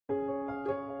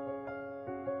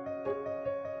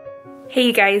Hey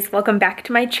you guys, welcome back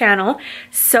to my channel.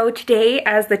 So today,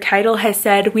 as the title has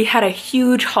said, we had a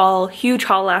huge haul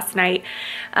last night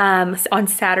on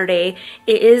Saturday.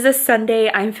 It is a Sunday.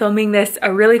 I'm filming this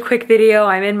a really quick video.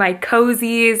 I'm in my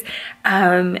cozies.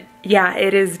 Yeah,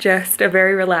 it is just a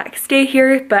very relaxed day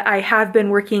here, but I have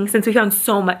been working, since we found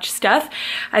so much stuff,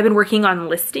 I've been working on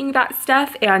listing that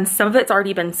stuff, and some of it's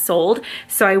already been sold,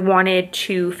 so I wanted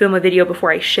to film a video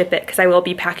before I ship it, because I will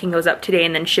be packing those up today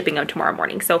and then shipping them tomorrow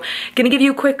morning. So gonna give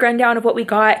you a quick rundown of what we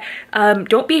got.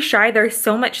 Don't be shy, there's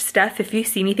so much stuff. If you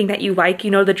see anything that you like, you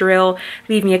know the drill.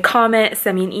 Leave me a comment,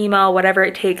 send me an email, whatever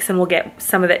it takes, and we'll get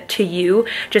some of it to you.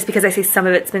 Just because I say some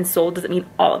of it's been sold doesn't mean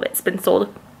all of it's been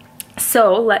sold.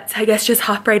 So let's, I guess, just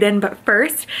hop right in. But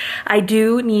first, I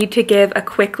do need to give a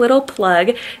quick little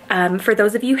plug for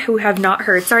those of you who have not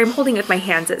heard. Sorry, I'm holding it with my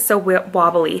hands. It's so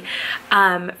wobbly.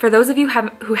 For those of you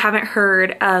who haven't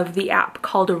heard of the app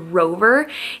called Rover,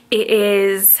 it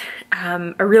is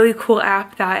a really cool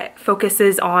app that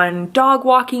focuses on dog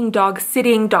walking, dog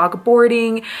sitting, dog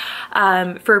boarding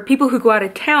for people who go out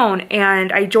of town.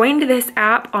 And I joined this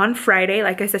app on Friday.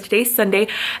 Like I said, today's Sunday,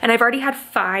 and I've already had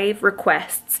 5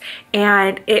 requests.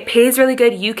 And it pays really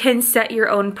good. You can set your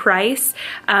own price.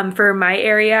 For my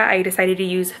area, I decided to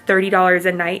use $30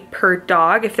 a night per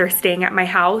dog if they're staying at my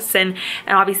house, and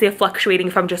obviously fluctuating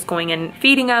if I'm just going and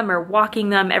feeding them or walking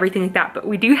them, everything like that. But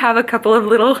we do have a couple of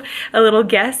little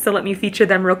guests, so let me feature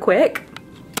them real quick.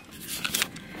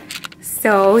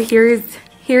 So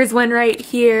here's one right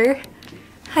here.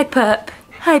 Hi pup,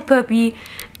 hi puppy.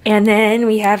 And then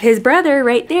we have his brother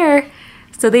right there.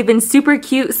 So they've been super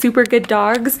cute, super good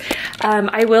dogs.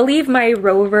 I will leave my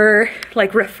Rover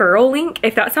referral link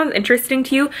if that sounds interesting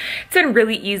to you. It's been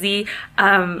really easy.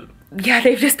 Yeah,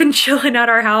 they've just been chilling at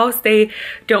our house. They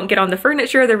don't get on the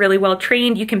furniture. They're really well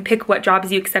trained. You can pick what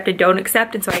jobs you accept and don't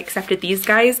accept. And so I accepted these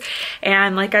guys.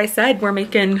 And like I said, we're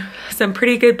making some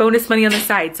pretty good bonus money on the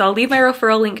side. So I'll leave my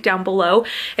referral link down below.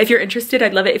 If you're interested,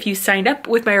 I'd love it if you signed up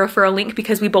with my referral link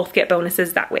because we both get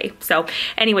bonuses that way. So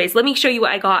anyways, let me show you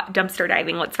what I got dumpster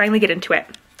diving. Let's finally get into it.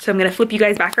 So I'm gonna flip you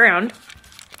guys back around.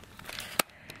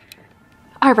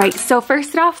 All right, so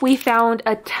first off, we found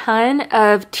a ton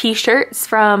of t-shirts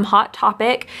from Hot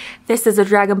Topic. This is a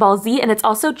Dragon Ball Z, and it's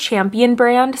also Champion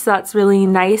brand, so that's really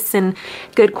nice and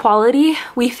good quality.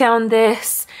 We found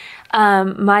this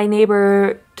My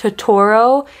Neighbor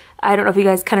Totoro. I don't know if you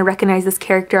guys kind of recognize this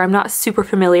character. I'm not super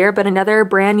familiar, but another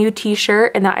brand new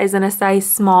t-shirt, and that is in a size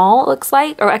small, it looks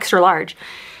like, or extra large.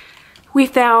 We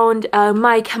found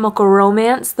My Chemical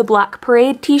Romance, the Black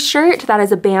Parade t-shirt. That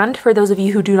is a band, for those of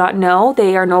you who do not know.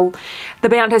 The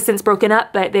band has since broken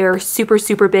up, but they were super,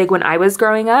 super big when I was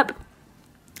growing up.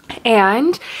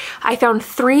 And I found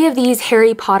 3 of these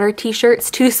Harry Potter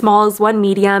t-shirts, 2 smalls, 1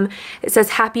 medium. It says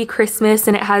Happy Christmas,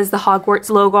 and it has the Hogwarts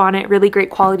logo on it. Really great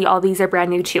quality. All these are brand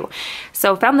new too.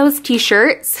 So found those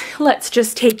t-shirts. Let's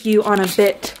just take you on a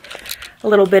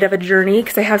little bit of a journey,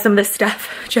 because I have some of this stuff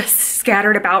just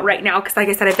scattered about right now, because like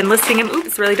I said, I've been listing them. Oops,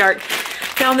 it's really dark.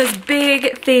 Found this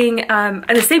big thing in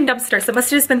the same dumpster, so it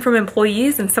must have just been from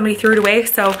employees and somebody threw it away.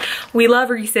 So we love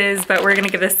Reese's, but we're gonna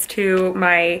give this to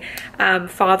my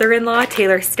father-in-law,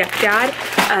 Taylor's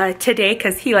stepdad, today,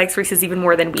 because he likes Reese's even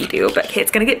more than we do. But okay, it's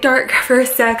gonna get dark for a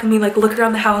sec. Let me look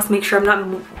around the house, make sure I'm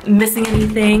not missing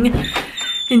anything.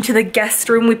 Into the guest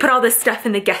room. We put all this stuff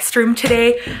in the guest room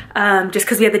today just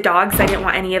because we had the dogs. I didn't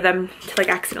want any of them to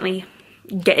accidentally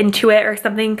get into it or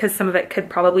something, because some of it could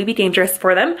probably be dangerous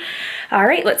for them. All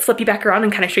right, let's flip you back around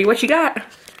and kind of show you what you got.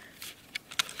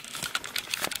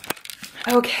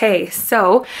 Okay,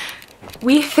 so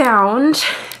we found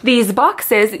these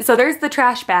boxes. So there's the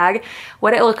trash bag,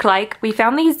 what it looked like. We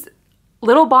found these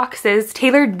little boxes.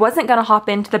 Taylor wasn't gonna hop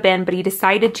into the bin, but he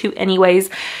decided to anyways.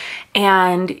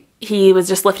 And he was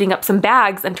just lifting up some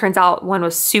bags, and turns out one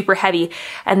was super heavy.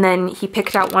 And then he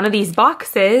picked out one of these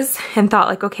boxes and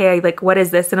thought okay, what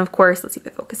is this? And of course, let's see if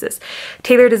it focuses.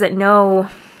 Taylor doesn't know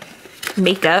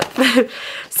makeup.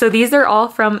 So these are all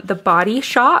from the Body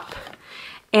Shop.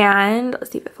 And let's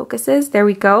see if it focuses. There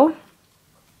we go.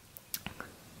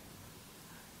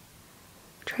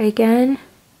 Try again.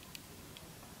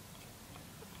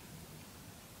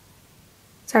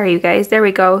 Sorry, you guys. There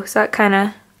we go. So that kind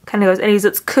of goes. Anyways,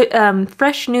 it's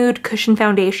Fresh Nude Cushion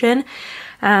Foundation.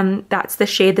 That's the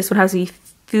shade. This one has the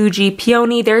Fuji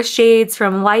Peony. There's shades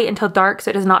from light until dark,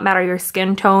 so it does not matter your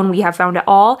skin tone. We have found it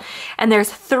all. And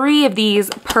there's 3 of these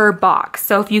per box.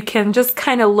 So if you can just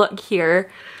kind of look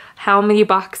here how many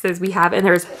boxes we have, and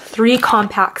there's 3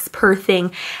 compacts per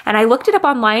thing. And I looked it up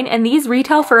online, and these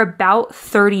retail for about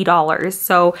 $30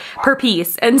 so per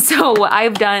piece. And so what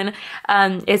I've done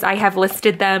is I have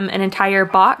listed them an entire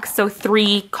box, so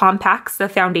 3 compacts, the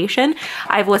foundation,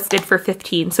 I've listed for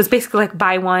 $15. So it's basically like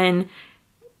buy one,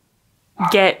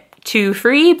 get 2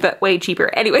 free, but way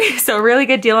cheaper. Anyway, so really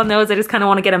good deal on those. I just kind of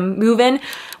want to get them moving.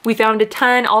 We found a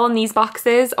ton. All in these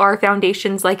boxes are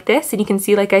foundations like this, and you can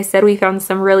see, like I said, we found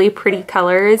some really pretty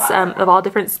colors of all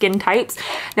different skin types.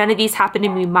 None of these happen to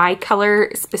be my color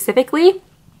specifically,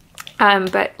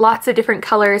 but lots of different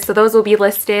colors, so those will be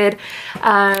listed.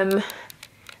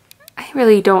 I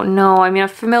really don't know. I mean, I'm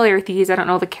familiar with these. I don't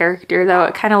know the character though.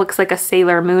 It kind of looks like a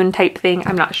Sailor Moon type thing.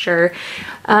 I'm not sure.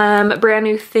 Brand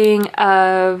new thing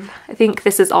of, I think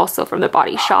this is also from the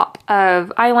Body Shop,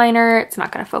 of eyeliner. It's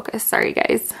not going to focus. Sorry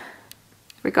guys. Here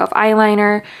we go, of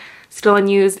eyeliner. Still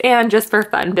unused, and just for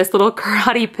fun, this little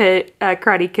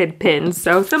Karate Kid pin.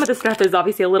 So some of the stuff is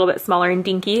obviously a little bit smaller and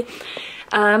dinky.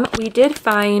 We did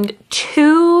find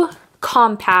 2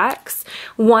 compacts.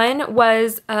 One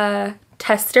was a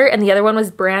tester and the other one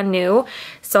was brand new.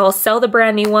 So I'll sell the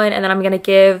brand new one, and then I'm gonna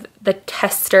give the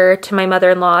tester to my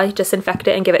mother-in-law, disinfect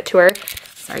it and give it to her.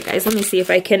 Sorry guys, let me see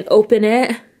if I can open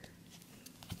it.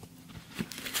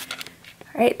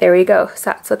 All right, there we go. So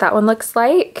that's what that one looks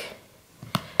like.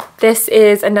 This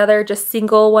is another just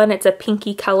single one. It's a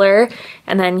pinky color,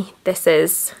 and then this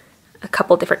is a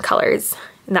couple different colors,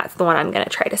 and that's the one I'm gonna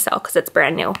try to sell because it's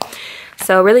brand new.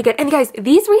 So really good. And guys,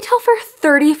 these retail for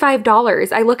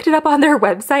 $35. I looked it up on their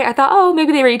website. I thought, oh,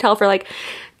 maybe they retail for like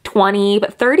 20,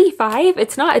 but 35,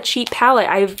 it's not a cheap palette.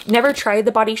 I've never tried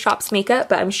the Body Shop's makeup,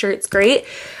 but I'm sure it's great.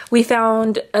 We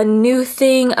found a new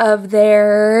thing of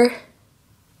their,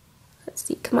 let's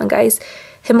see, come on guys,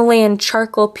 Himalayan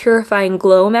Charcoal Purifying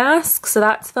Glow Mask. So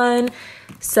that's fun.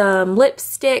 Some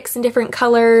lipsticks in different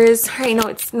colors. I know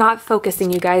it's not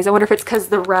focusing, you guys. I wonder if it's because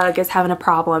the rug is having a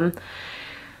problem.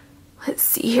 Let's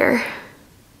see here.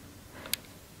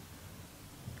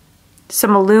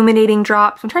 Some illuminating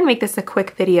drops. I'm trying to make this a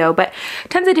quick video, but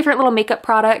tons of different little makeup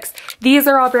products. These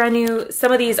are all brand new.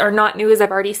 Some of these are not new, as I've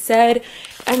already said.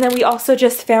 And then we also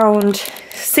just found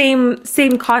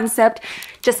same concept,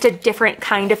 just a different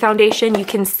kind of foundation. You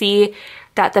can see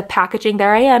that the packaging,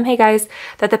 there I am, hey guys,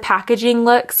 that the packaging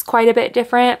looks quite a bit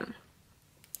different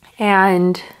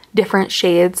and different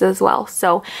shades as well.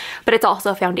 So, but it's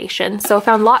also a foundation. So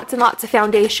found lots and lots of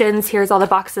foundations. Here's all the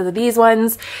boxes of these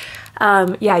ones.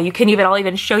 Yeah, you can even, I'll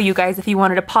even show you guys if you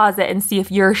wanted to pause it and see if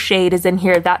your shade is in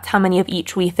here. That's how many of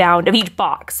each we found, of each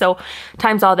box. So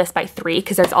times all this by 3,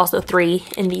 because there's also 3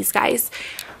 in these guys.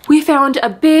 We found a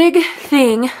big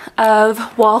thing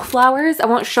of wallflowers. I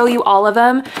won't show you all of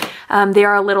them. They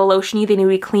are a little lotiony. They need to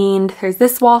be cleaned. There's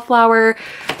this wallflower.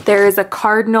 There's a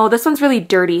cardinal. This one's really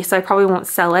dirty, so I probably won't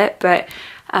sell it, but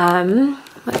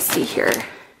let's see here.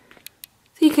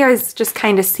 So you guys just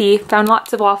kind of see, found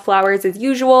lots of wallflowers as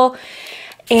usual.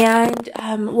 And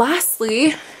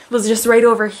lastly was just right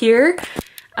over here.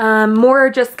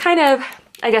 More just kind of,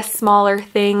 I guess, smaller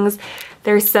things.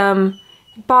 There's some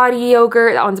body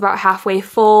yogurt. That one's about halfway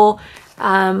full.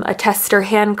 A tester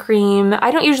hand cream. I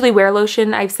don't usually wear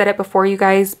lotion. I've said it before, you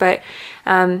guys, but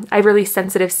I have really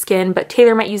sensitive skin, but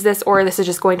Taylor might use this, or this is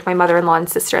just going to my mother-in-law and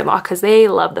sister-in-law because they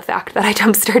love the fact that I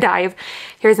dumpster dive.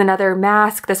 Here's another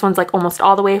mask. This one's like almost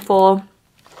all the way full.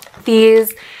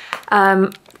 These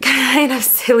kind of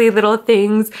silly little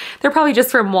things. They're probably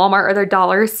just from Walmart or their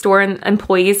dollar store, and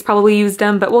employees probably used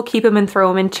them, but we'll keep them and throw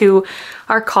them into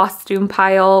our costume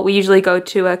pile. We usually go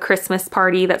to a Christmas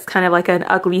party that's kind of like an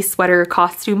ugly sweater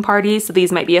costume party, so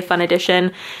these might be a fun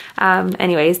addition.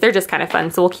 Anyways, they're just kind of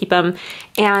fun, so we'll keep them.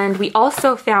 And we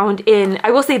also found I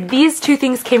will say these 2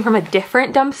 things came from a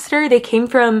different dumpster. They came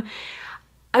from,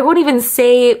 I won't even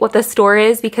say what the store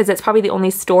is because it's probably the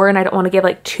only store, and I don't want to give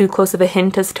like too close of a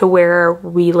hint as to where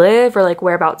we live or like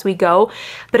whereabouts we go,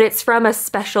 but it's from a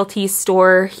specialty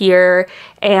store here,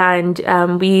 and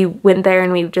we went there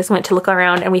and we just went to look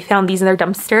around and we found these in their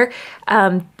dumpster.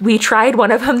 We tried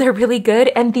one of them. They're really good,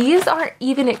 and these aren't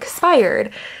even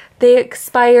expired. They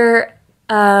expire,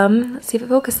 let's see if it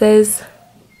focuses,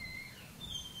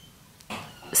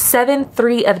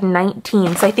 7/3 of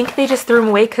 19. So I think they just threw them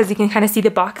away because you can kind of see the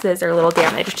boxes are a little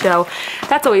damaged. So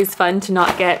that's always fun to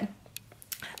not get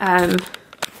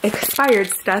expired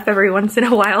stuff every once in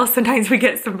a while. Sometimes we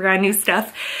get some brand new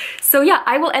stuff. So yeah,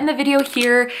 I will end the video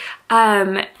here.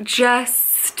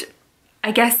 Just,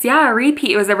 I guess, yeah, a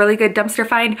repeat. It was a really good dumpster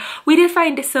find. We did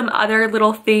find some other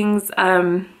little things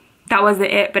that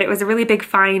wasn't it, but it was a really big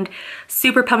find.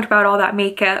 Super pumped about all that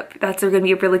makeup. That's gonna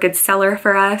be a really good seller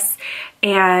for us.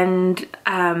 And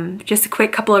just a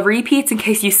quick couple of repeats in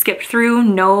case you skipped through.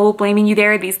 No blaming you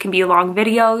there. These can be long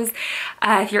videos.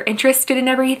 If you're interested in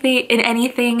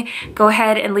anything, go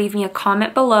ahead and leave me a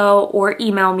comment below or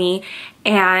email me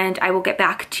and I will get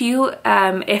back to you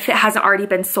if it hasn't already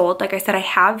been sold. Like I said, I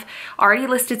have already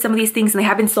listed some of these things and they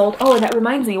have been sold. Oh, and that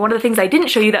reminds me, one of the things I didn't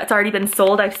show you that's already been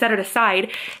sold, I've set it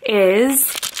aside,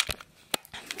 is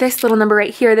this little number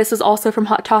right here. This was also from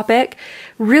Hot Topic.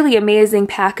 Really amazing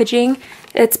packaging.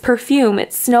 It's perfume.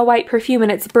 It's Snow White perfume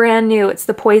and it's brand new. It's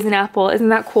the Poison Apple. Isn't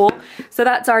that cool? So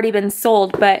that's already been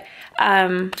sold, but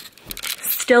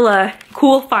still a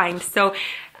cool find. So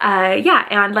yeah,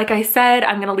 and like I said,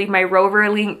 I'm gonna leave my Rover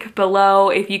link below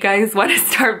if you guys want to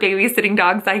start babysitting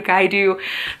dogs like I do.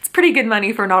 It's pretty good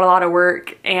money for not a lot of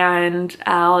work, and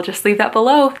I'll just leave that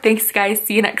below. Thanks guys,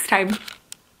 see you next time.